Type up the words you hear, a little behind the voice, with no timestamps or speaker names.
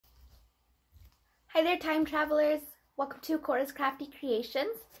Hi there, time travelers. Welcome to Cora's Crafty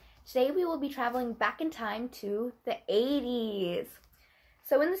Creations. Today we will be traveling back in time to the 80s.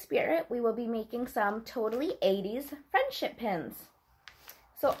 So in the spirit, we will be making some totally 80s friendship pins.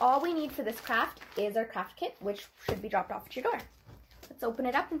 So all we need for this craft is our craft kit, which should be dropped off at your door. Let's open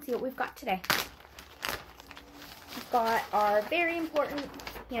it up and see what we've got today. We've got our very important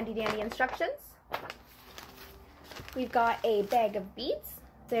handy dandy instructions. We've got a bag of beads.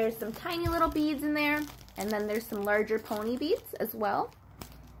 There's some tiny little beads in there, and then there's some larger pony beads as well.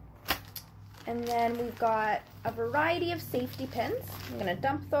 And then we've got a variety of safety pins. I'm gonna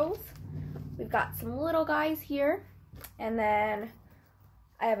dump those. We've got some little guys here, and then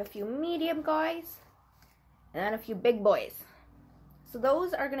I have a few medium guys, and then a few big boys. So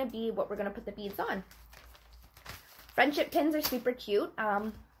those are gonna be what we're gonna put the beads on. Friendship pins are super cute.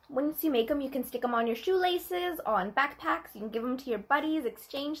 Once you make them, you can stick them on your shoelaces, on backpacks. You can give them to your buddies,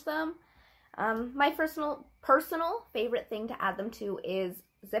 exchange them. My personal favorite thing to add them to is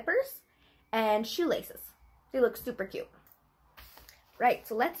zippers and shoelaces. They look super cute. Right,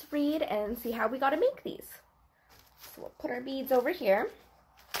 so let's read and see how we got to make these. So we'll put our beads over here.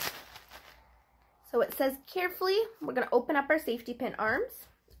 So it says carefully, we're going to open up our safety pin arms.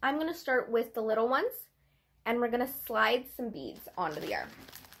 I'm going to start with the little ones, and we're going to slide some beads onto the arm.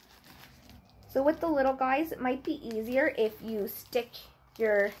 So with the little guys, it might be easier if you stick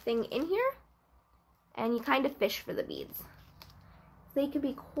your thing in here and you kind of fish for the beads. They can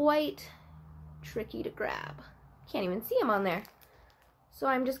be quite tricky to grab. Can't even see them on there. So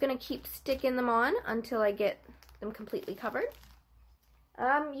I'm just going to keep sticking them on until I get them completely covered.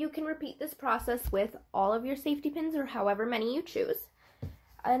 You can repeat this process with all of your safety pins or however many you choose.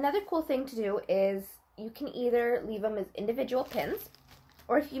 Another cool thing to do is you can either leave them as individual pins,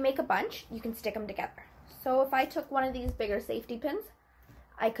 or if you make a bunch, you can stick them together. So if I took one of these bigger safety pins,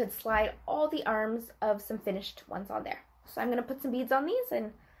 I could slide all the arms of some finished ones on there. So I'm going to put some beads on these,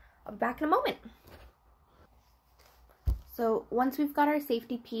 and I'll be back in a moment. So once we've got our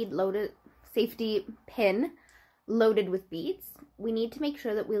safety pin loaded with beads, we need to make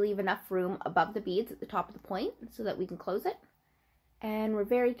sure that we leave enough room above the beads at the top of the point so that we can close it. And we're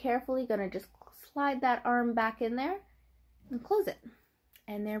very carefully going to just slide that arm back in there and close it.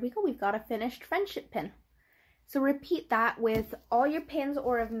 And there we go, we've got a finished friendship pin. So repeat that with all your pins,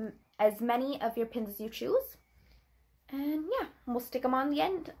 or as many of your pins as you choose. And yeah, we'll stick them on the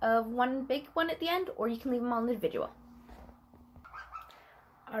end of one big one at the end, or you can leave them on individual.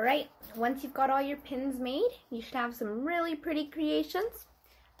 Alright, once you've got all your pins made, you should have some really pretty creations.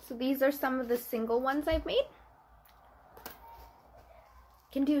 So these are some of the single ones I've made.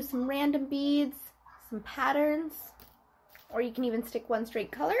 You can do some random beads, some patterns, or you can even stick one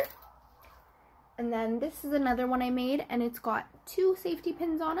straight color. And then this is another one I made, and it's got two safety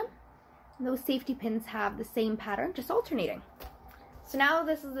pins on them. And those safety pins have the same pattern, just alternating. So now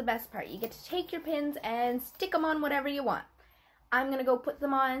this is the best part. You get to take your pins and stick them on whatever you want. I'm going to go put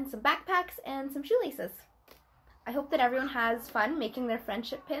them on some backpacks and some shoelaces. I hope that everyone has fun making their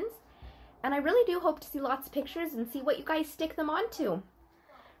friendship pins. And I really do hope to see lots of pictures and see what you guys stick them onto.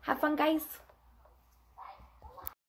 Have fun, guys.